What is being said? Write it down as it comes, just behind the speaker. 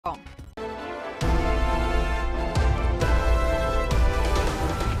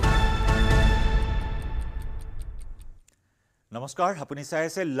নমস্কাৰ আপুনি চাই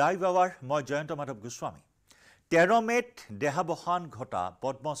আছে লাইভ আৱাৰ মই জয়ন্ত মাধৱ গোস্বামী 13 মেত দেহাবসান ঘটা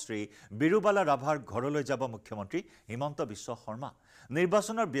পদ্মশ্ৰী বিৰুবালা ৰাভাৰ ঘৰলৈ যাব মুখ্যমন্ত্ৰী হিমন্ত বিশ্ব শৰ্মা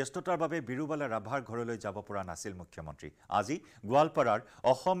নিৰ্বাচনৰ ব্যস্ততাৰ বাবে বিৰুবালা ৰাভাৰ ঘৰলৈ যাব পৰা নাছিল মুখ্যমন্ত্ৰী আজি গোৱালপাৰাৰ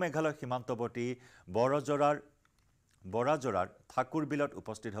অসম মেঘালয় সীমান্তৱৰ্তী বৰাজৰাৰ ঠাকুৰবিলত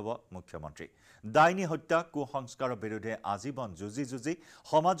উপস্থিত হ'ব মুখ্যমন্ত্ৰী ডাইনী হত্যা কুসংস্কাৰৰ বিৰুদ্ধে আজীৱন যুঁজি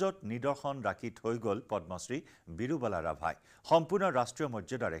সমাজত নিদৰ্শন ৰাখি থৈ গ'ল পদ্মশ্ৰী বিৰুবালা ৰাভাই সম্পূৰ্ণ ৰাষ্ট্ৰীয়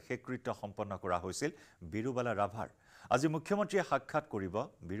মৰ্যাদাৰে শেষকৃত্য সম্পন্ন কৰা হৈছিল বিৰুবালা ৰাভাৰ আজি মুখ্যমন্ত্ৰীয়ে সাক্ষাৎ কৰিব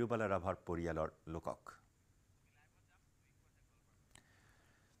বিৰুবালা ৰাভাৰ পৰিয়ালৰ লোকক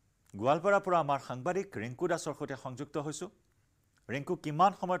গোৱালপাৰাৰ পৰা আমাৰ সাংবাদিক ৰিংকু দাসৰ সৈতে সংযুক্ত হৈছো ৰিংকু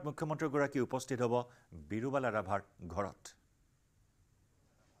কিমান সময়ত মুখ্যমন্ত্ৰী গৰাকী উপস্থিত হ'ব বিৰুবালা ৰাভাৰ ঘৰত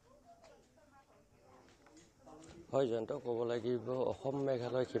হয় জয়ন্ত ক'ব লাগিব অসম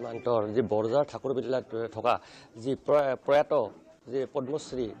মেঘালয় সীমান্তৰ যি বৰজাৰ ঠাকুৰবিলত থকা যি প্ৰয়াত যে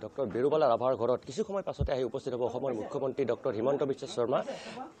পদ্মশ্ৰী ডক্টৰ বিৰুবালা ৰাভাৰ ঘৰত কিছু সময় পাছতে আহি উপস্থিত হ'ব অসমৰ মুখ্যমন্ত্ৰী ডক্টৰ হিমন্ত বিশ্ব শৰ্মা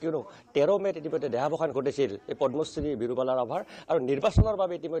কিয়নো 13 মেত ইতিমধ্যে দেহাবসান ঘটিছিল এই পদ্মশ্ৰী বিৰুবালা ৰাভাৰ আৰু নিৰ্বাচনৰ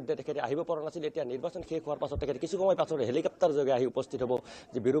বাবে ইতিমধ্যে তেখেতে আহিব পৰা নাছিল এতিয়া নিৰ্বাচন শেষ হোৱাৰ পাছত তেখেতে কিছু সময় পাছত হেলিকপ্টাৰ যোগে আহি উপস্থিত হ'ব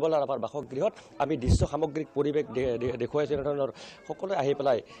যে বিৰুবালা ৰাভাৰ বাসগৃহত আমি দৃশ্য সামগ্ৰিক পৰিৱেশ দেখুৱাইছোঁ এনেধৰণৰ সকলোৱে আহি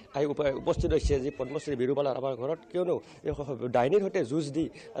পেলাই উপস্থিত হৈছে যি পদ্মশ্ৰী বিৰুবালা ৰাভাৰ ঘৰত কিয়নো ডাইনীৰ সৈতে যুঁজ দি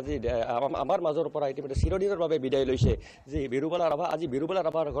আজি আমাৰ মাজৰ পৰা ইতিমধ্যে চিৰদিনৰ বাবে বিদায় লৈছে যি বিৰুবালা ৰাভা আজি বিৰুবালা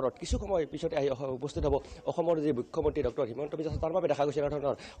ৰাভাৰ ঘৰত কিছু সময় পিছতে আহি উপস্থিত হ'ব অসমৰ যি মুখ্যমন্ত্ৰী ডক্টৰ হিমন্ত বিশ্ব শৰ্মাৰ বাবে দেখা গৈছে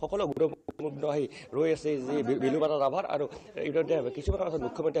এনেধৰণৰ সকলো গুৰুত্বপূৰ্ণ আহি ৰৈ আছে যি বিৰুবালা ৰাভাৰ আৰু ইতিমধ্যে কিছুমান পাছত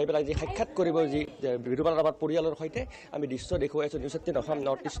মুখ্যমন্ত্ৰী আহি পেলাই যি সাক্ষাৎ কৰিব যি বিৰুবালা ৰাভাৰ পৰিয়ালৰ সৈতে আমি দৃশ্য দেখুৱাই আছোঁ News18 অসম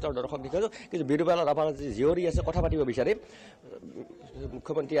নৰ্থ ইষ্টৰ দৰ্শক দেখুৱাইছোঁ কিন্তু বিৰুবালা ৰাভাৰ যি জীয়ৰী আছে কথা পাতিব বিচাৰে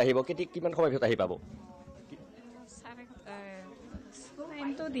মুখ্যমন্ত্ৰী আহিব কিমান সময় ভিতৰত আহি পাব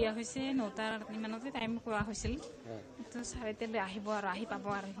টাইমটো দিয়া হৈছে 9টাৰ ইমানতে টাইম কোৱা হৈছিল তো চাৰিটালৈ আহিব আৰু আহি পাব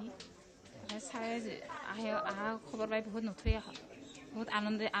আৰু চাৰে অহা খবৰ পাই বহুত নথৈ বহুত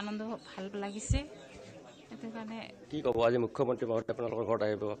আনন্দ ভাল লাগিছে সেইটো কাৰণে কি ক'ব আজি মুখ্যমন্ত্ৰী মহোদয় আপোনালোকৰ ঘৰত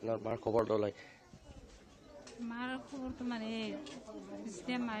আহিব আপোনাৰ মাৰ খবৰটো লয় মাৰ খবৰটো মানে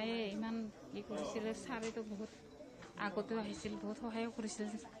যেতিয়া মায়ে ইমান কৰিছিলে ছাৰেতো বহুত আগতেও আহিছিল বহুত সহায় কৰিছিল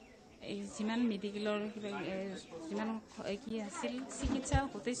এই যিমান মেডিকেলৰ কিবা যিমান কি আছিল চিকিৎসা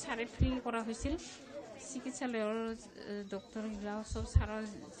গোটেই ছাৰে ফ্ৰী কৰা হৈছিল চিকিৎসালয়ৰ ডক্টৰগিলাও চব ছাৰৰ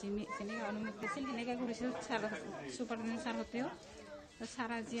যেনেকৈ অনুমতি দিছিল তেনেকৈ কৰিছিল ছাৰ ছুপাৰিণ্টেণ্ডেণ্ট ছাৰহঁতেও ছাৰ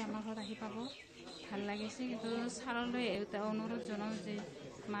আজি আমাৰ ঘৰত আহি পাব ভাল লাগিছে কিন্তু ছাৰলৈ এটা অনুৰোধ জনাওঁ যে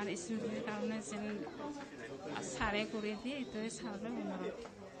আমাৰ স্মৃতিৰ কাৰণে যেন ছাৰে কৰি দিয়ে এইটোৱে ছাৰলৈ অনুৰোধ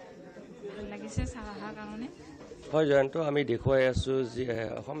ভাল লাগিছে ছাৰ অহাৰ কাৰণে হয় জয়ন্ত আমি দেখুৱাই আছোঁ যি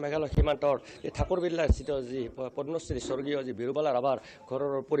অসম মেঘালয় সীমান্তৰ এই ঠাকুৰবিল্লাৰ স্থিত যি পদ্মশ্ৰী স্বৰ্গীয় যি বিৰুবালা ৰাভাৰ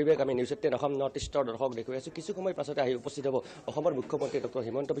ঘৰৰ পৰিৱেশ আমি News18 অসম নৰ্থ ইষ্টৰ দৰ্শক দেখুৱাই আছোঁ কিছু সময় পাছতে আহি উপস্থিত হ'ব অসমৰ মুখ্যমন্ত্ৰী ডক্টৰ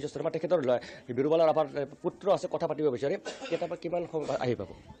হিমন্ত বিশ্ব শৰ্মা তেখেতৰ বিৰুবালা ৰাভাৰ পুত্ৰ আছে কথা পাতিব বিচাৰে কেতিয়াবা কিমান সময় আহি পাব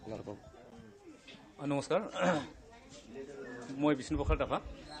নমস্কাৰ মই বিষ্ণুপ্ৰসাদ ৰাভা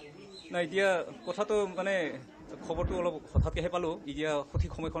নাই এতিয়া কথাটো মানে খবৰটো অলপ হঠাৎকৈহে পালোঁ এতিয়া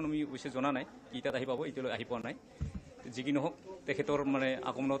সঠিক সময়খন আমি অৱশ্যে জনা নাই কেইটাত আহি পাব এতিয়ালৈ আহি পোৱা নাই যি কি নহওক তেখেতৰ মানে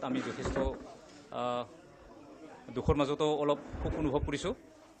আগমনত আমি যথেষ্ট দুখৰ মাজতো অলপ সুখ অনুভৱ কৰিছোঁ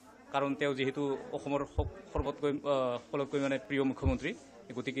কাৰণ তেওঁ যিহেতু অসমৰ সকলোতকৈ মানে প্ৰিয় মুখ্যমন্ত্ৰী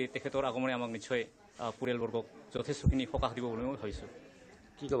গতিকে তেখেতৰ আগমনে আমাক নিশ্চয় পৰিয়ালবৰ্গক যথেষ্টখিনি সকাহ দিব বুলি মই ভাবিছোঁ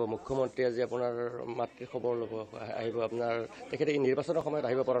কি ক'ব মুখ্যমন্ত্ৰী আজি আপোনাৰ মাতৃৰ খবৰ ল'ব আহিব আপোনাৰ তেখেতে এই নিৰ্বাচনৰ সময়ত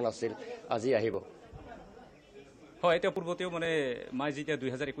আহিব পৰা নাছিল আজি আহিব হয় এতিয়া পূৰ্বতেও মানে মায়ে যেতিয়া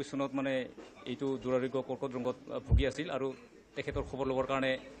 2021 চনত মানে এইটো দুৰাৰোগ্য কৰ্কট ৰোগত ভুগি আছিল আৰু তেখেতৰ খবৰ ল'বৰ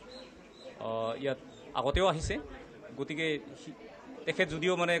কাৰণে ইয়াত আগতেও আহিছে গতিকে তেখেত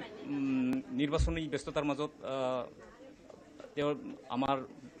যদিও মানে নিৰ্বাচনী ব্যস্ততাৰ মাজত তেওঁৰ আমাৰ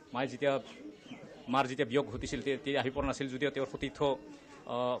মাৰ যেতিয়া বিয়োগ ঘটিছিল তেতিয়া আহি পৰা নাছিল যদিও তেওঁৰ সতীৰ্থ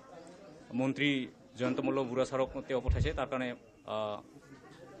মন্ত্ৰী জয়ন্ত মল্ল বুঢ়া ছাৰক তেওঁ পঠাইছে তাৰ কাৰণে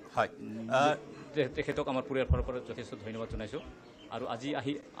হয় তেখেতক আমাৰ পৰিয়ালৰ ফালৰ পৰা যথেষ্ট ধন্যবাদ জনাইছোঁ আৰু আজি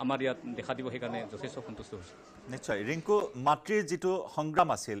আহি আমাৰ ইয়াত দেখা দিব সেইকাৰণে যথেষ্ট সন্তুষ্ট হৈছোঁ নিশ্চয় ৰিংকু মাতৃৰ যিটো সংগ্ৰাম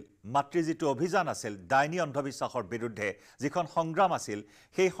আছিল মাতৃৰ যিটো অভিযান আছিল ডাইনী অন্ধবিশ্বাসৰ বিৰুদ্ধে যিখন সংগ্ৰাম আছিল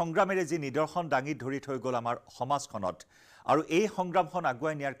সেই সংগ্ৰামেৰে যি নিদৰ্শন দাঙি ধৰি থৈ গ'ল আমাৰ সমাজখনত আৰু এই সংগ্ৰামখন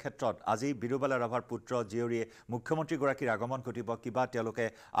আগুৱাই নিয়াৰ ক্ষেত্ৰত আজি বিৰুবালা ৰাভাৰ পুত্ৰ জীয়ৰীয়ে মুখ্যমন্ত্ৰীগৰাকীৰ আগমন ঘটিব কিবা তেওঁলোকে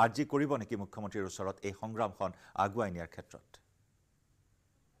আৰ্জি কৰিব নেকি মুখ্যমন্ত্ৰীৰ ওচৰত এই সংগ্ৰামখন আগুৱাই নিয়াৰ ক্ষেত্ৰত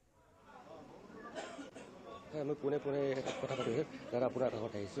আমি পোনে কথা পাতিছোঁ দাদা আপোনাৰ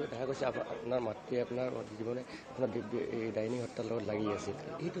আগত আহিছোঁ দেখা গৈছে আপোনাৰ মাতৃয়ে আপোনাৰ জীৱনে আপোনাৰ এই ডাইনী হত্যাৰ লগত লাগি আছিল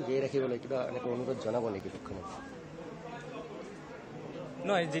সেইটো জীয়াই ৰাখিবলৈ কিবা এনেকৈ অনুৰোধ জনাব নেকি মুখ্যমন্ত্ৰী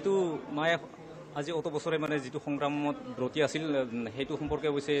নহয় যিটো মায়ে আজি অত বছৰে মানে যিটো সংগ্ৰামত ব্ৰতী আছিল সেইটো সম্পৰ্কে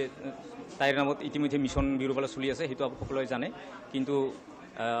অৱশ্যে তাইৰ নামত ইতিমধ্যে মিছন বিৰুবালা চলি আছে, সেইটো সকলোৱে জানে। কিন্তু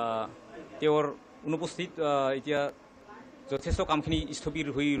তেওঁৰ অনুপস্থিত এতিয়া যথেষ্ট কামখিনি স্থবিৰ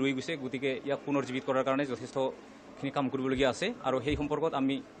হৈ ৰৈ গৈছে, গতিকে ইয়াক পুনৰ্জীৱিত কৰাৰ কাৰণে যথেষ্টখিনি কাম কৰিবলগীয়া আছে। আৰু সেই সম্পৰ্কত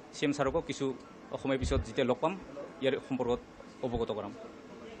আমি CM ছাৰকো কিছু সময়ৰ পিছত যেতিয়া লগ পাম ইয়াৰ সম্পৰ্কত অৱগত কৰাম।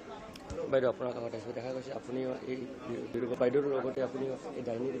 বাইদেউ আপোনাৰ কামত আহিছে, দেখা গৈছে আপুনিও এই বাইদেউৰ লগতে আপুনিও এই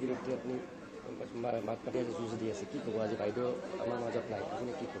ডাইনীৰ বিৰুদ্ধে আপুনি মাত পাতি আছে, যুঁজ দি আছে, কি ক'ব? আজি বাইদেউ আমাৰ মাজত নাই,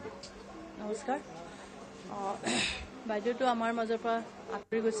 আপুনি কি ক'ব? নমস্কাৰ। বাইদেউটো আমাৰ মাজৰ পৰা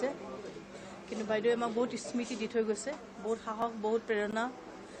আঁতৰি গৈছে, কিন্তু বাইদেৱে আমাক বহুত স্মৃতি দি থৈ গৈছে, বহুত সাহস, বহুত প্ৰেৰণা।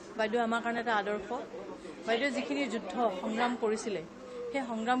 বাইদেউ আমাৰ কাৰণে এটা আদৰ্শ। বাইদেৱে যিখিনি যুদ্ধ সংগ্ৰাম কৰিছিলে সেই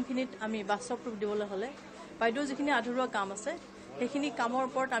সংগ্ৰামখিনিত আমি বাস্তৱ ৰূপ দিবলৈ হ'লে বাইদেউৰ যিখিনি আধৰুৱা কাম আছে সেইখিনি কামৰ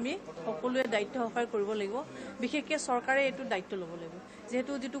ওপৰত আমি সকলোৱে দায়িত্ব সহকাৰে কৰিব লাগিব। বিশেষকৈ চৰকাৰে এইটো দায়িত্ব ল'ব লাগিব,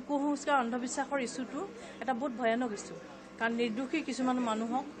 যিটো কুসংস্কাৰ অন্ধবিশ্বাসৰ ইছ্যুটো এটা বহুত ভয়ানক ইছ্যু। কাৰণ নিৰ্দোষী কিছুমান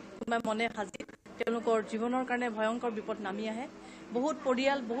মানুহক কোনোবাই মনে সাজি তেওঁলোকৰ জীৱনৰ কাৰণে ভয়ংকৰ বিপদ নামি আহে। বহুত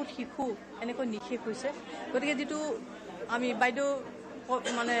পৰিয়াল, বহুত শিশু এনেকৈ নিশেষ হৈছে। গতিকে যিটো আমি বাইদেউ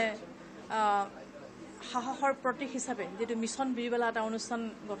মানে সাহসৰ প্ৰতীক হিচাপে যিটো মিছন বিৰিবেলা এটা অনুষ্ঠান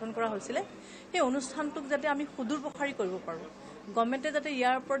গঠন কৰা হৈছিলে, সেই অনুষ্ঠানটোক যাতে আমি সুদূৰ প্ৰসাৰী কৰিব পাৰোঁ, গভৰ্ণমেণ্টে যাতে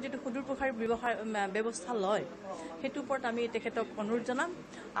ইয়াৰ ওপৰত যিটো সুদূৰ প্ৰসাৰী ব্যৱস্থা লয়, সেইটোৰ ওপৰত আমি তেখেতক অনুৰোধ জনাম।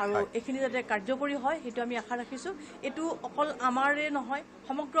 আৰু এইখিনি যাতে কাৰ্যকৰী হয় সেইটো আমি আশা ৰাখিছোঁ। এইটো অকল আমাৰে নহয়,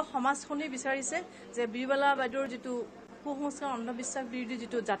 সমগ্ৰ সমাজখনেই বিচাৰিছে যে বিৰিবেলা বাইদেউৰ যিটো কুসংস্কাৰ অন্ধবিশ্বাস বিৰোধী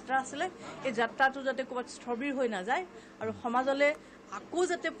যিটো যাত্ৰা আছিলে, এই যাত্ৰাটো যাতে ক'ৰবাত স্থবিৰ হৈ নাযায় আৰু সমাজলৈ আকৌ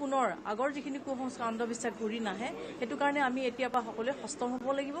যাতে পুনৰ আগৰ যিখিনি কুসংস্কাৰ অন্ধবিশ্বাস ঘূৰি নাহে, সেইটো কাৰণে আমি এতিয়াৰ পৰা সকলোৱে সষ্টম হ'ব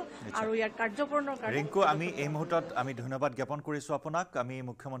লাগিব আৰু ইয়াৰ কাৰ্যকৰণৰ কাৰণে। ৰিংকু, আমি এই মুহূৰ্তত আমি ধন্যবাদ জ্ঞাপন কৰিছোঁ আপোনাক। আমি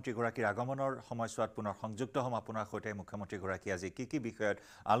মুখ্যমন্ত্ৰীগৰাকীৰ আগমনৰ সময়ছোৱাত পুনৰ সংযুক্ত হ'ম আপোনাৰ সৈতে। মুখ্যমন্ত্ৰীগৰাকী আজি কি বিষয়ত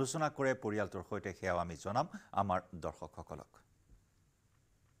আলোচনা কৰে পৰিয়ালটোৰ সৈতে সেয়াও আমি জনাম আমাৰ দৰ্শকসকলক।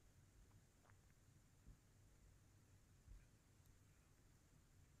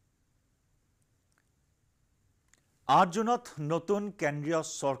 8 জুনত নতুন কেন্দ্ৰীয়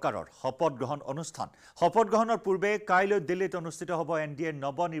চৰকাৰৰ শপত গ্ৰহণ অনুষ্ঠান। শপত গ্ৰহণৰ পূৰ্বে কাইলৈ দিল্লীত অনুষ্ঠিত হ'ব NDAৰ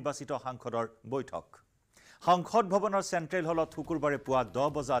নৱনিৰ্বাচিত সাংসদৰ বৈঠক। সংসদ ভৱনৰ চেণ্ট্ৰেল হলত শুকুৰবাৰে পুৱা 10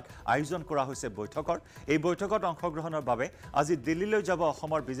 বজাত আয়োজন কৰা হৈছে বৈঠকৰ। এই বৈঠকত অংশগ্ৰহণৰ বাবে আজি দিল্লীলৈ যাব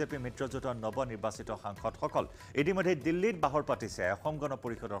অসমৰ বিজেপি মিত্ৰজোঁটৰ নৱনিৰ্বাচিত সাংসদসকল। ইতিমধ্যে দিল্লীত বাহৰ পাতিছে অসম গণ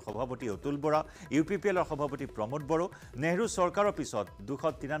পৰিষদৰ সভাপতি অতুল বৰা, UPPLৰ সভাপতি প্ৰমোদ বড়ো। নেহৰু চৰকাৰৰ পিছত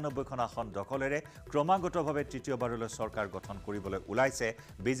 293খন আসন দখলেৰে ক্ৰমাগতভাৱে তৃতীয়বাৰলৈ চৰকাৰ গঠন কৰিবলৈ ওলাইছে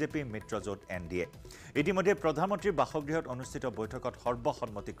বিজেপি মিত্ৰজোঁট NDA। ইতিমধ্যে প্ৰধানমন্ত্ৰীৰ বাসগৃহত অনুষ্ঠিত বৈঠকত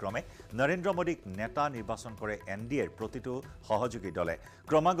সৰ্বসন্মতিক্ৰমে নৰেন্দ্ৰ মোদীক নেতা নিৰ্বাচন কৰে NDAৰ প্ৰতিটো সহযোগী দলে।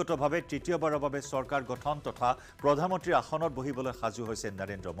 ক্ৰমাগতভাৱে তৃতীয়বাৰৰ বাবে চৰকাৰ গঠন তথা প্ৰধানমন্ত্ৰীৰ আসনত বহিবলৈ সাজু হৈছে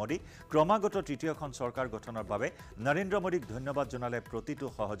নৰেন্দ্ৰ মোদী। ক্ৰমাগত তৃতীয়খন চৰকাৰ গঠনৰ বাবে নৰেন্দ্ৰ মোদীক ধন্যবাদ জনালে প্ৰতিটো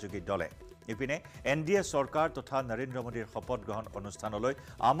সহযোগী দলে। ইপিনে NDA চৰকাৰ তথা নৰেন্দ্ৰ মোদীৰ শপত গ্ৰহণ অনুষ্ঠানলৈ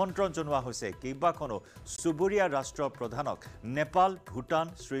আমন্ত্ৰণ জনোৱা হৈছে কেইবাখনো চুবুৰীয়া ৰাষ্ট্ৰ প্ৰধানক। নেপাল, ভূটান,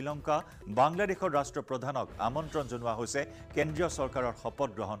 শ্ৰীলংকা, বাংলাদেশৰ ৰাষ্ট্ৰ প্ৰধানক আমন্ত্ৰণ জনোৱা হৈছে কেন্দ্ৰীয় চৰকাৰৰ শপত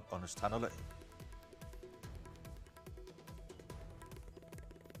গ্ৰহণ অনুষ্ঠানলৈ।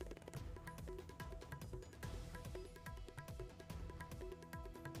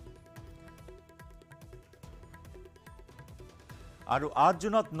 আৰু 8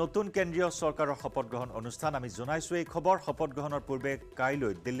 জুনত নতুন কেন্দ্ৰীয় চৰকাৰৰ শপত গ্ৰহণ অনুষ্ঠান। আমি জনাইছোঁ এই খবৰ। শপত গ্ৰহণৰ পূৰ্বে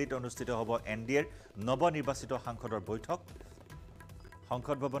কাইলৈ দিল্লীত অনুষ্ঠিত হ'ব NDAৰ নৱনিৰ্বাচিত সাংসদৰ বৈঠক।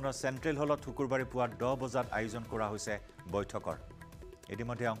 সংসদ ভৱনৰ চেণ্ট্ৰেল হলত শুকুৰবাৰে পুৱা 10 বজাত আয়োজন কৰা হৈছে বৈঠকৰ।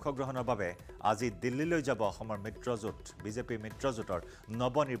 ইতিমধ্যে অংশগ্ৰহণৰ বাবে আজি দিল্লীলৈ যাব অসমৰ মিত্ৰজোঁট বিজেপি মিত্ৰজোঁটৰ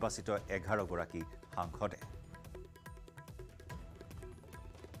নৱনিৰ্বাচিত 11 গৰাকী সাংসদে।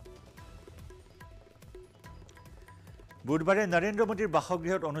 বুধবাৰে নৰেন্দ্ৰ মোদীৰ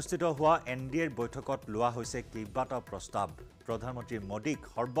বাসগৃহত অনুষ্ঠিত হোৱা NDAৰ বৈঠকত লোৱা হৈছে কেইবাটাও প্ৰস্তাৱ। প্ৰধানমন্ত্ৰী মোদীক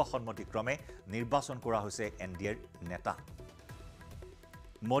সৰ্বসন্মতিক্ৰমে নিৰ্বাচন কৰা হৈছে NDAৰ নেতা।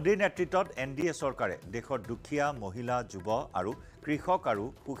 মোদীৰ নেতৃত্বত NDA চৰকাৰে দেশৰ দুখীয়া, মহিলা, যুৱ আৰু কৃষক আৰু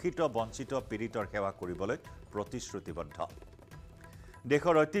শোষিত বঞ্চিত পীড়িতৰ সেৱা কৰিবলৈ প্ৰতিশ্ৰুতিবদ্ধ।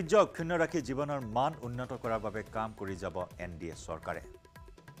 দেশৰ ঐতিহ্য অক্ষুণ্ণ ৰাখি জীৱনৰ মান উন্নত কৰাৰ বাবে কাম কৰি যাব NDA চৰকাৰে।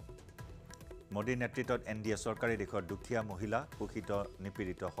 মোদীৰ নেতৃত্বত NDA চৰকাৰে দেশৰ দুখীয়া, মহিলা, শোষিত,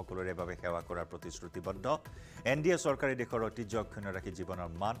 নিপীড়িত সকলোৰে বাবে সেৱা কৰাৰ প্ৰতিশ্ৰুতিবদ্ধ। NDA চৰকাৰে দেশৰ ঐতিহ্য অক্ষুণ্ণ ৰাখি জীৱনৰ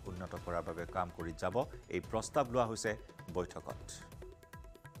মান উন্নত কৰাৰ বাবে কাম কৰি যাব। এই প্ৰস্তাৱ লোৱা হৈছে বৈঠকত।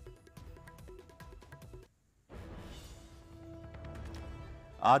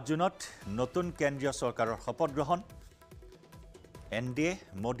 আজ জুনত নতুন কেন্দ্ৰীয় চৰকাৰৰ শপত গ্ৰহণ। NDA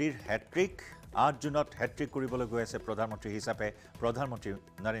মোদীৰ হেট্ৰিক 8 জুনত হেট্ৰিক কৰিবলৈ গৈ আছে প্ৰধানমন্ত্ৰী হিচাপে প্ৰধানমন্ত্ৰী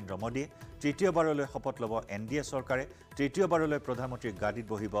নৰেন্দ্ৰ মোদীয়ে তৃতীয়বাৰলৈ শপত ল'ব NDA চৰকাৰে তৃতীয়বাৰলৈ প্ৰধানমন্ত্ৰীৰ গাদীত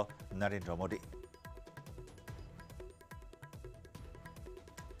বহিব নৰেন্দ্ৰ মোদী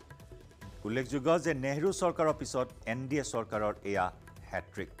উল্লেখযোগ্য যে নেহৰু চৰকাৰৰ পিছত NDA চৰকাৰৰ এয়া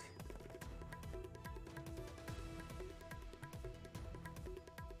হেট্ৰিক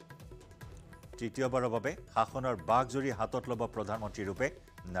তৃতীয়বাৰৰ বাবে শাসনৰ বাঘজৰি হাতত ল'ব প্ৰধানমন্ত্ৰী ৰূপে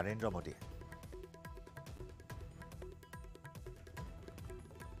নৰেন্দ্ৰ মোদী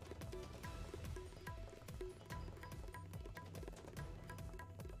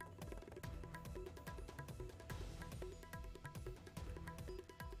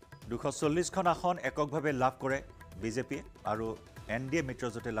খন আসন এককভাৱে লাভ কৰে বিজেপি আৰু NDA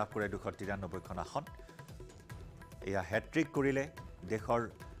মিত্ৰজোঁটে লাভ কৰে 293খন আসন এয়া হেট্ৰিক কৰিলে দেশৰ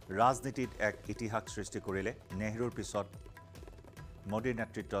ৰাজনীতিত এক ইতিহাস সৃষ্টি কৰিলে নেহৰুৰ পিছত মোদীৰ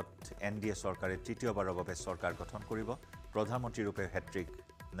নেতৃত্বত NDA চৰকাৰে তৃতীয়বাৰৰ বাবে চৰকাৰ গঠন কৰিব প্ৰধানমন্ত্ৰী ৰূপে হেট্ৰিক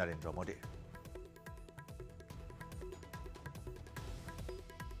নৰেন্দ্ৰ মোদীৰ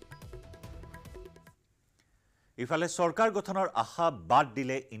ইফালে চৰকাৰ গঠনৰ আশা বাদ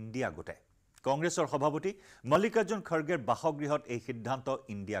দিলে ইণ্ডিয়া গোটে কংগ্ৰেছৰ সভাপতি মল্লিকাৰ্জুন খৰ্গেৰ বাসগৃহত এই সিদ্ধান্ত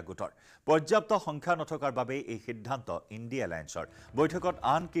ইণ্ডিয়া গোটৰ পৰ্যাপ্ত সংখ্যা নথকাৰ বাবে এই সিদ্ধান্ত ইণ্ডিয়া এলায়েন্সৰ বৈঠকত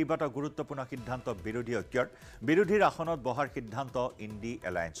আন কেইবাটা গুৰুত্বপূৰ্ণ সিদ্ধান্ত বিৰোধী ঐক্যৰ বিৰোধীৰ আসনত বহাৰ সিদ্ধান্ত ইণ্ডি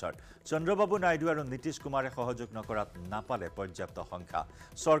এলায়েন্সৰ চন্দ্ৰবাবু নাইডু আৰু নীতিশ কুমাৰে সহযোগ নকৰাত নাপালে পৰ্যাপ্ত সংখ্যা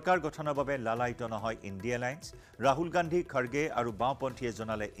চৰকাৰ গঠনৰ বাবে লালায়িত নহয় ইণ্ডিয়া এলায়েন্স ৰাহুল গান্ধী খৰ্গে আৰু বাওঁপন্থীয়ে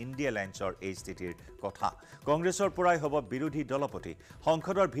জনালে ইণ্ডিয়া এলায়েন্সৰ এই স্থিতিৰ কথা কংগ্ৰেছৰ পৰাই হ'ব বিৰোধী দলপতি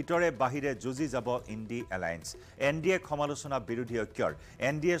সংসদৰ ভিতৰে বাহিৰে যুঁজি যাব ইণ্ডি এলায়েন্স NDA সমালোচনা বিৰোধী ঐক্যৰ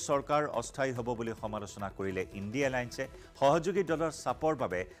NDA চৰকাৰ অস্থায়ী হ'ব বুলি সমালোচনা কৰিলে ইণ্ডি এলায়েন্সে সহযোগী দলৰ চাপৰ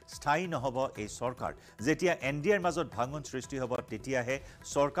বাবে স্থায়ী নহ'ব এই চৰকাৰ যেতিয়া NDAৰ মাজত ভাঙন সৃষ্টি হ'ব তেতিয়াহে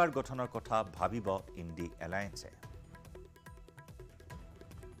চৰকাৰ গঠনৰ কথা ভাবিব ইণ্ডি এলায়েন্সে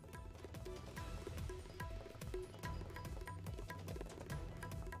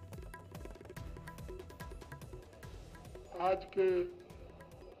आज के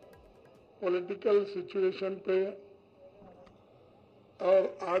पॉलिटिकल सिचुएशन पे और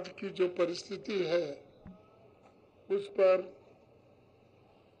आज की जो परिस्थिति है उस पर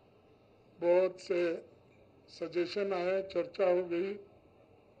बहुत से सजेशन आए चर्चा हो गई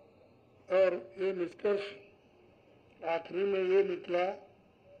और ये निष्कर्ष आखिरी में ये निकला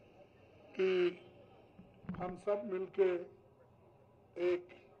कि हम सब मिलके एक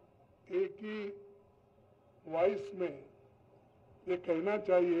ही वॉइस में ये कहना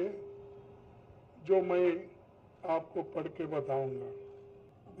चाहिए जो मैं आपको पढ़ के बताऊंगा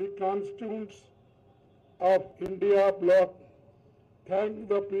The constituents of India bloc thank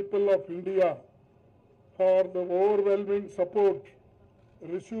the people of India for the overwhelming support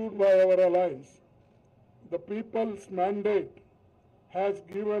received by our allies. The people's mandate has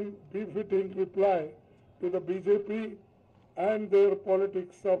given befitting reply to the BJP and their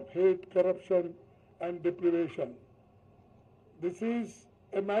politics of hate, corruption and deprivation. This is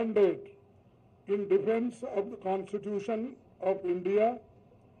a mandate in defense of the Constitution of India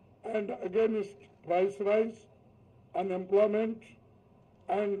and against price rise, unemployment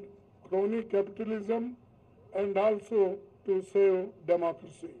and crony capitalism and also to save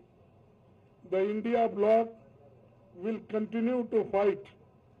democracy. The India bloc will continue to fight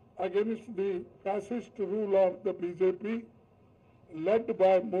against the fascist rule of the BJP led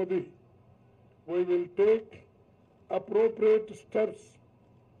by Modi. We will take appropriate steps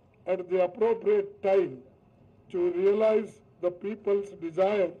at the appropriate time to realize the people's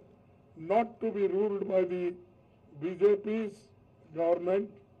desire not to be ruled by the BJP's government,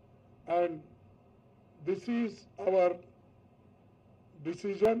 and this is our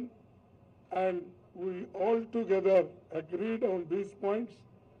decision, and we all together agreed on these points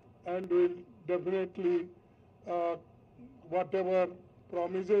and will definitely whatever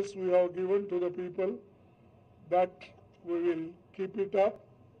promises we have given to the people, that we will keep it up,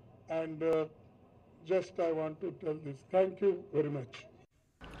 and just I want to tell this. Thank you very much.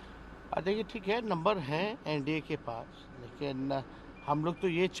 देखिए ठीक है, number हैं NDA के पास, लेकिन हम लोग तो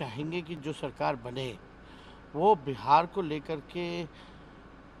ये चाहेंगे कि जो सरकार बने वो बिहार को लेकर के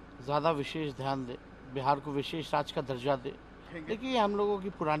ज़्यादा विशेष ध्यान दे, बिहार को विशेष राज्य का दर्जा दे। देखिए हम लोगों की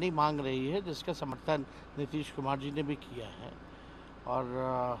पुरानी मांग रही है जिसका समर्थन नीतीश कुमार जी ने भी किया है, और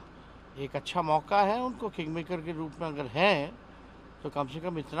एक अच्छा मौका है उनको किंगमेकर के रूप में अगर हैं तो कम से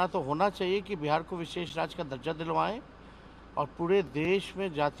कम इतना तो होना चाहिए कि बिहार को विशेष राज्य का दर्जा दिलवाएं और पूरे देश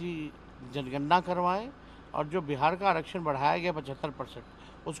में जाति जनगणना करवाएं, और जो बिहार का आरक्षण बढ़ाया गया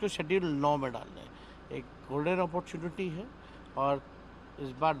 75% उसको शेड्यूल 9 में डाल दें। एक गोल्डन अपॉर्चुनिटी है और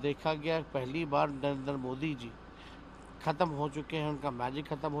इस बार देखा गया पहली बार नरेंद्र मोदी जी ख़त्म हो चुके हैं, उनका मैजिक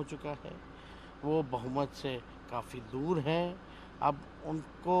ख़त्म हो चुका है, वो बहुमत से काफ़ी दूर हैं। अब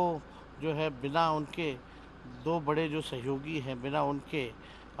उनको जो है बिना उनके दो बड़े जो सहयोगी हैं, बिना उनके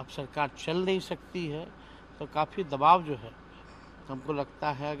अब सरकार चल नहीं सकती है। तो काफ़ी दबाव जो है हमको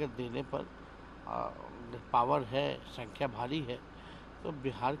लगता है अगर देने पर पावर है, संख्या भारी है, तो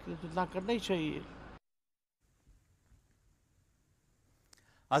बिहार के लिए तो ना करना ही चाहिए।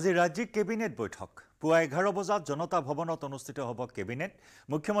 আজি ৰাজ্যিক কেবিনেট বৈঠক পুৱা 11 বজাত জনতা ভৱনত অনুষ্ঠিত হ'ব কেবিনেট।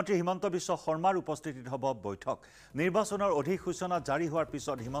 মুখ্যমন্ত্ৰী হিমন্ত বিশ্ব শৰ্মাৰ উপস্থিতিত হ'ব বৈঠক। নিৰ্বাচনৰ অধিসূচনা জাৰি হোৱাৰ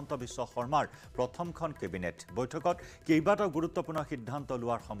পিছত হিমন্ত বিশ্ব শৰ্মাৰ প্ৰথমখন কেবিনেট বৈঠকত কেইবাটাও গুৰুত্বপূৰ্ণ সিদ্ধান্ত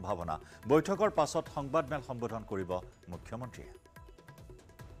লোৱাৰ সম্ভাৱনা। বৈঠকৰ পাছত সংবাদমেল সম্বোধন কৰিব মুখ্যমন্ত্ৰীয়ে।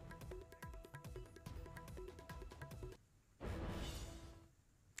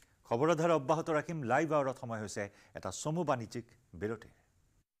 খবৰৰ ধাৰা অব্যাহত ৰাখিম। লাইভ আৱাৰত সময় হৈছে এটা চমু বাণিজ্যিক বিৰতিৰ।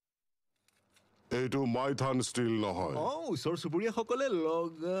 এইটো মাইথান ষ্টিল নহয়। ওচৰ চুবুৰীয়াসকলে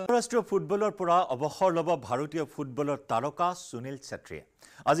আন্তঃৰাষ্ট্ৰীয় ফুটবলৰ পৰা অৱসৰ ল'ব ভাৰতীয় ফুটবলৰ তাৰকা সুনীল ছেত্ৰীয়ে।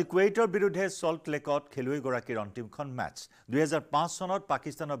 আজি কুৱেইটৰ বিৰুদ্ধে সল্ট লেকত খেলুৱৈগৰাকীৰ অন্তিমখন মেচ। 2005 চনত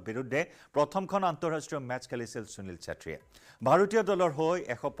পাকিস্তানৰ বিৰুদ্ধে প্ৰথমখন আন্তঃৰাষ্ট্ৰীয় মেচ খেলিছিল সুনীল ছেত্ৰীয়ে। ভাৰতীয় দলৰ হৈ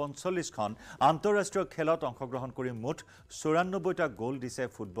 145খন আন্তঃৰাষ্ট্ৰীয় খেলত অংশগ্ৰহণ কৰি মুঠ 94টা গ'ল দিছে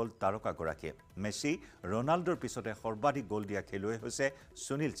ফুটবল তাৰকাগৰাকীয়ে। মেছি, ৰনাল্ডোৰ পিছতে সৰ্বাধিক গ'ল দিয়া খেলুৱৈ হৈছে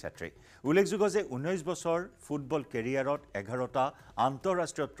সুনীল ছেত্ৰী। উল্লেখযোগ্য যে 19 বছৰ ফুটবল কেৰিয়াৰত 11টা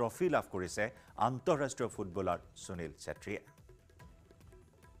আন্তঃৰাষ্ট্ৰীয় ট্ৰফি লাভ কৰিছে আন্তঃৰাষ্ট্ৰীয় ফুটবলাৰ সুনীল ছেত্ৰীয়ে।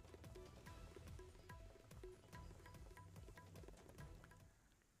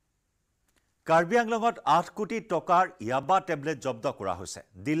 কাৰ্বি আংলঙত 8 কোটি টকাৰ ইয়াবা টেবলেট জব্দ কৰা হৈছে।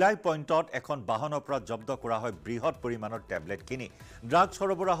 দিলাই পইণ্টত এখন বাহনৰ পৰা জব্দ কৰা হয় বৃহৎ পৰিমাণৰ টেবলেটখিনি। ড্ৰাগ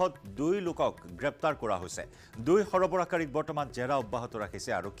সৰবৰাহত 2 লোকক গ্ৰেপ্তাৰ কৰা হৈছে। 2 সৰবৰাহকাৰীক বৰ্তমান জেৰা অব্যাহত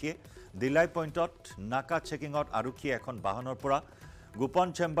ৰাখিছে আৰক্ষীয়ে। দিলাই পইণ্টত নাকা চেকিঙত আৰক্ষীয়ে এখন বাহনৰ পৰা গোপন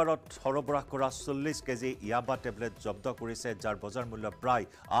চেম্বাৰত সৰবৰাহ কৰা 40 কেজি ইয়াবা টেবলেট জব্দ কৰিছে, যাৰ বজাৰ মূল্য প্ৰায়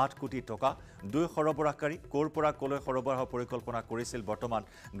 8 কোটি টকা। 2 সৰবৰাহকাৰী ক'ৰ পৰা ক'লৈ সৰবৰাহৰ পৰিকল্পনা কৰিছিল বৰ্তমান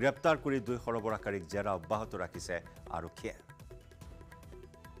গ্ৰেপ্তাৰ কৰি 2 সৰবৰাহকাৰীক জেৰা অব্যাহত ৰাখিছে আৰক্ষীয়ে।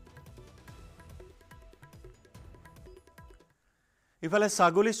 ইফালে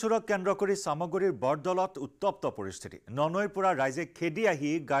ছাগলী চোৰক কেন্দ্ৰ কৰি সামগুৰিৰ বৰদলত উত্তপ্ত পৰিস্থিতি। ননৈৰ পৰা ৰাইজে খেদি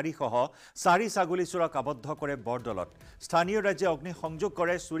আহি গাড়ীসহ 4 ছাগলী চোৰক আবদ্ধ কৰে বৰদলত। স্থানীয় ৰাইজে অগ্নি সংযোগ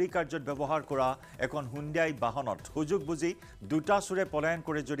কৰে। চুৰি কাৰ্যত ব্যৱহাৰ কৰা এখন হুণ্ডাই বাহনত সুযোগ বুজি 2টা চোৰে পলায়ন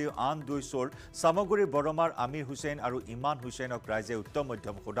কৰে যদিও আন 2 চোৰ সামগুৰিৰ বৰমাৰ আমিৰ হুছেইন আৰু ইমান হুছেইনক ৰাইজে উত্তম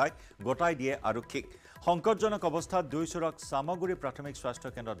মধ্যম সোধাই গতাই দিয়ে আৰক্ষীক। সংকটজনক অৱস্থাত 2 চোৰক সামগুৰি প্ৰাথমিক স্বাস্থ্য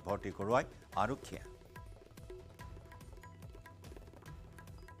কেন্দ্ৰত ভৰ্তি কৰোৱাই আৰক্ষীয়ে।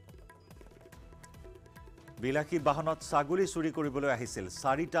 বিলাসী বাহনত ছাগলী চুৰি কৰিবলৈ আহিছিল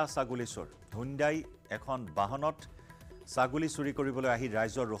 4টা ছাগলী চোৰ। হুণ্ডাই এখন বাহনত ছাগলী চুৰি কৰিবলৈ আহি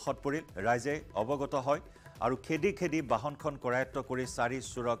ৰাইজৰ ৰোষত পৰিল। ৰাইজে অৱগত হয় আৰু খেদি খেদি বাহনখন কৰায়ত্ব কৰি 4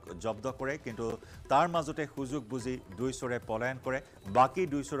 চোৰক জব্দ কৰে, কিন্তু তাৰ মাজতে সুযোগ বুজি 2 চোৰে পলায়ন কৰে। বাকী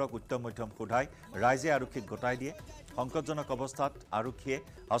 2 চোৰক উত্তম মধ্যম সোধাই ৰাইজে আৰক্ষীক গতাই দিয়ে। সংকটজনক অৱস্থাত আৰক্ষীয়ে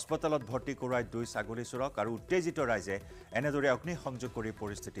হাস্পতালত ভৰ্তি কৰোৱাই 2 ছাগলী চোৰক আৰু উত্তেজিত ৰাইজে এনেদৰে অগ্নি সংযোগ কৰি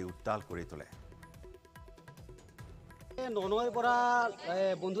পৰিস্থিতি উত্তাল কৰি তোলে। ননৈৰ পৰা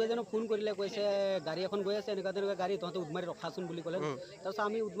বন্ধু এজনক ফোন কৰিলে, কৈছে গাড়ী এখন গৈ আছে, এনেকুৱা তেনেকুৱা গাড়ী, তহঁতে উদমাৰী ৰখাচোন বুলি ক'লে। তাৰপিছত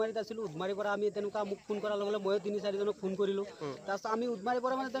আমি উদমাৰীত আছিলোঁ। উদমাৰীৰ পৰা আমি তেনেকুৱা মোক ফোন কৰাৰ লগে লগে ময়ো 3-4জনক ফোন কৰিলোঁ। তাৰপিছত আমি উদমাৰীৰ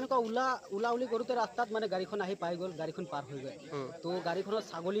পৰা মানে তেনেকুৱা ওলাউলি কৰোঁতে ৰাস্তাত মানে গাড়ীখন আহি পাই গ'ল, গাড়ীখন পাৰ হৈ গ'ল। তো গাড়ীখনত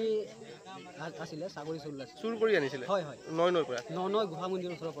ছাগলী আছিলে, ছাগলী চুৰ কৰি আনিছিলে। হয় হয়, ননৈৰ পৰা, ননৈ গুফা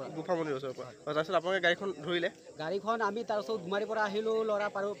মন্দিৰৰ ওচৰৰ পৰা। গুফা মন্দিৰৰ ওচৰৰ পৰা। তাৰপিছত আপোনালোকে গাড়ীখন ধৰিলে? গাড়ীখন আমি তাৰপিছত উদমাৰীৰ পৰা আহিলোঁ, ল'ৰা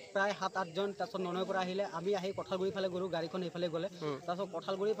প্ৰায় 7-8জন। তাৰপিছত ননৈৰ পৰা আহিলে, আমি আহি কঁঠালগুৰি ফালে গ'লোঁ, গাড়ীখন সেইফালে গ'লে। তাৰপিছত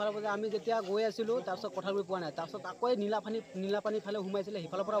কঁঠালগুৰি ফালৰ পৰা আমি যেতিয়া গৈ আছিলোঁ, তাৰপিছত কঁঠালগুৰি পোৱা নাই। তাৰপিছত আকৌ নীলাপানী ফালে সোমাইছিলে,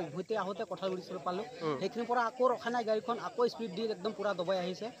 সেইফালৰ পৰা উভতি আহোঁতে কঁঠালগুৰি ওচৰত পালোঁ। সেইখিনিৰ পৰা আকৌ ৰখা নাই গাড়ীখন, আকৌ স্পীড দি একদম পুৰা দবাই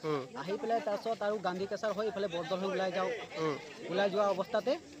আহিছে। আহি পেলাই তাৰপিছত আৰু গান্ধী কেঁচাৰ হৈ এইফালে বৰদল হৈ ওলাই যোৱা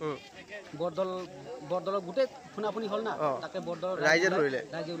অৱস্থাতে বৰদলৰ গোটেই ফুনাফুনি হ'ল না, তাকে বৰদল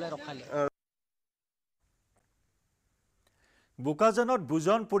ৰাইজে ওলাই ৰখালে। বোকাজানত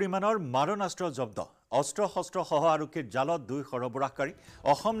বুজন পৰিমাণৰ মাৰণাস্ত্ৰ জব্দ। অস্ত্ৰ শস্ত্ৰ সহ আৰক্ষীৰ জালত 2 সৰবৰাহকাৰী।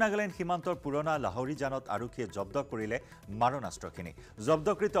 অসম নাগালেণ্ড সীমান্তৰ পুৰণা লাহৰী জানত আৰক্ষীয়ে জব্দ কৰিলে মাৰণাস্ত্ৰখিনি।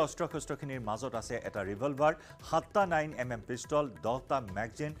 জব্দকৃত অস্ত্ৰ শস্ত্ৰখিনিৰ মাজত আছে এটা ৰিভলভাৰ, 7টা 9mm পিষ্টল, 10টা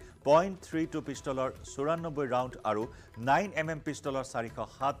মেগজিন, .32 পিষ্টলৰ 94 ৰাউণ্ড আৰু 9mm পিষ্টলৰ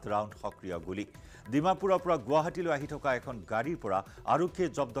 407 ৰাউণ্ড সক্ৰিয় গুলী ডিমাপুৰৰ পৰা গুৱাহাটীলৈ আহি থকা এখন গাড়ীৰ পৰা আৰক্ষীয়ে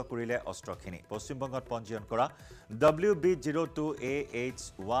জব্দ কৰিলে অস্ত্ৰখিনি পশ্চিমবংগত পঞ্জীয়ন কৰা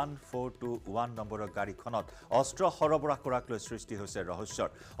WB02AH1421 নম্বৰৰ গাড়ীখনত অস্ত্ৰ সৰবৰাহ কৰাক লৈ সৃষ্টি হৈছে ৰহস্যৰ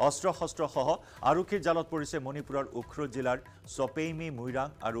অস্ত্ৰ শস্ত্ৰসহ আৰক্ষীৰ জালত পৰিছে মণিপুৰৰ উখৰু জিলাৰ চপেইমি মুইৰাং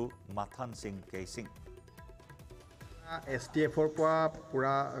আৰু মাথান সিং কেইসিং STFৰ পৰা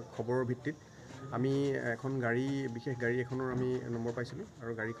পুৰা খবৰৰ ভিত্তিত আমি এখন গাড়ী বিশেষ গাড়ী এখনৰ আমি নম্বৰ পাইছিলোঁ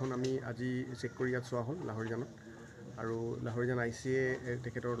আৰু গাড়ীখন আমি আজি চেক কৰি ইয়াত চোৱা হ'ল লাহৰিজানত আৰু লাহৰিজান ICA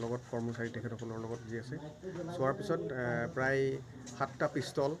তেখেতৰ লগত কৰ্মচাৰী তেখেতসকলৰ লগত যি আছে চোৱাৰ পিছত প্ৰায় 7টা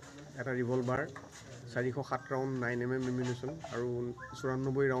পিষ্টল এটা ৰিভলভাৰ 407 ৰাউণ্ড 9mm এমিউনিশ্যন আৰু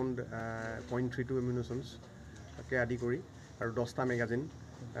 94 ৰাউণ্ড .32 এমিউনিশ্যনছ তাকে আদি কৰি আৰু 10টা মেগাজিন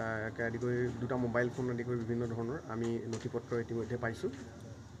আদি কৰি 2টা মোবাইল ফোন আদি কৰি বিভিন্ন ধৰণৰ আমি নথিপত্ৰ ইতিমধ্যে পাইছোঁ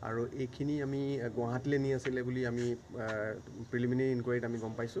আৰু এইখিনি আমি গুৱাহাটীলৈ নি আছিলে বুলি আমি প্ৰিলিমিনাৰী ইনকুৱাৰীত আমি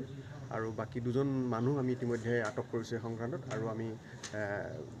গম পাইছোঁ আৰু বাকী দুজন মানুহ আমি ইতিমধ্যে আটক কৰিছোঁ সংক্ৰান্তত আৰু আমি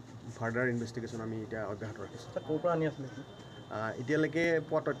ফাৰ্ডাৰ ইনভেষ্টিগেশ্যন আমি এতিয়া অব্যাহত ৰাখিছোঁ ক'ৰ পৰা আনি আছিলে এতিয়ালৈকে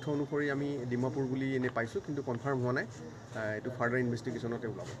পোৱা তথ্য অনুসৰি আমি ডিমাপুৰ বুলি এনেই পাইছোঁ কিন্তু কনফাৰ্ম হোৱা নাই এইটো ফাৰ্ডাৰ ইনভেষ্টিগেশ্যনতে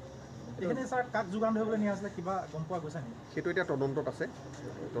ওলাব সেইটো এতিয়া তদন্তত আছে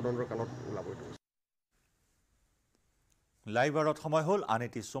তদন্তৰ কালত ওলাব এইটো লাইভাৰত সময় হ'ল আন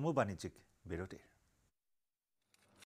এটি চমু বাণিজ্যিক বিৰতিৰ